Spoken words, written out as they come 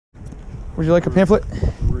Would you like a pamphlet?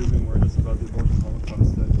 We're raising awareness about the abortion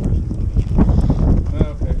holocaust that Christians live in.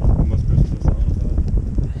 Okay. Most Christians are silent about it.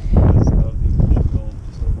 It's about the abortion mill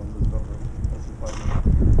just over on Roosevelt Road. That's a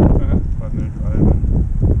 5-minute drive,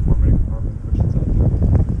 and 4 Christians out there.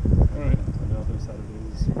 Alright. I've been out there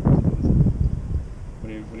Saturdays. When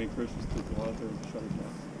he encourages people to go out there to shut it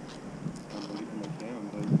down. I believe in they can,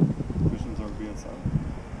 but Christians are being silent.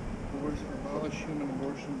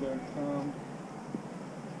 AbortionAbolishHumanAbortion.com.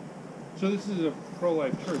 So this is a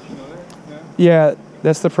pro-life church, you know that? Yeah,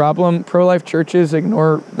 that's the problem. Pro-life churches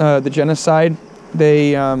ignore the genocide.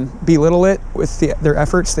 They belittle it with their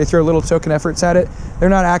efforts. They throw little token efforts at it. They're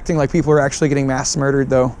not acting like people are actually getting mass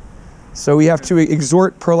murdered, though. So we have to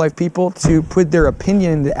exhort pro-life people to put their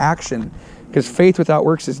opinion into action, because faith without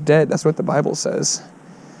works is dead. That's what the Bible says.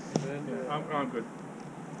 I'm good.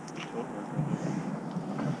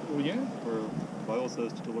 Well, yeah. The Bible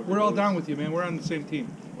says to deliver. We're all down with you, man. We're on the same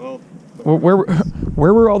team. Well,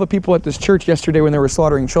 where were all the people at this church yesterday when they were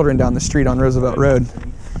slaughtering children down the street on Roosevelt Road?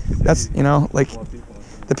 That's, you know, like,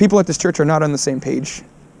 the people at this church are not on the same page.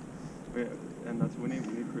 And that's we need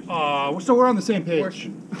Christians. So we're on the same page.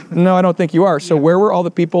 No, I don't think you are. So where were all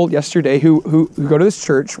the people yesterday who go to this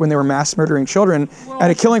church when they were mass murdering children at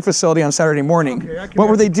a killing facility on Saturday morning? What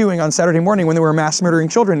were they doing on Saturday morning when they were mass murdering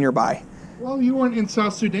children nearby? Well, you weren't in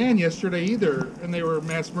South Sudan yesterday either, and they were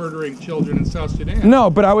mass murdering children in South Sudan. No,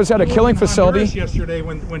 but I was at a killing facility yesterday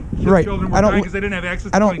when right. children were dying because they didn't have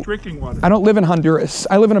access to clean drinking water. I don't live in Honduras.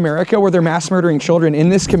 I live in America where they're mass murdering children in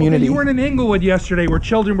this community. Okay, you weren't in Inglewood yesterday where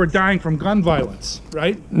children were dying from gun violence,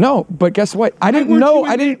 right? No, but guess what? I didn't know.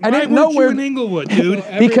 I didn't know where in Inglewood, dude.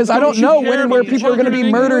 Because I don't know when and where people are going to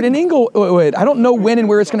be murdered in Inglewood. I don't know when and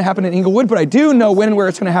where it's going to happen in Inglewood, but I do know when and where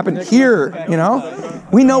it's going to happen here. You know,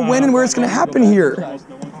 we know when and where it's going to happen here.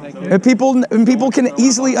 And people can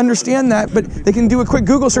easily understand that, but they can do a quick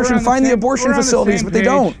Google search and find the abortion facilities, but they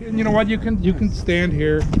don't. And you know what? You can stand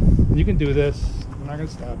here. And you can do this. We're not going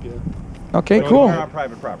to stop you. Okay, cool. We're on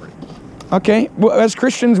private property. Okay, well, as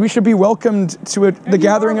Christians, we should be welcomed to the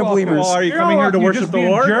gathering of believers. Well, are you coming here to worship the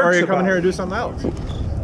Lord, or are you coming here to do something else?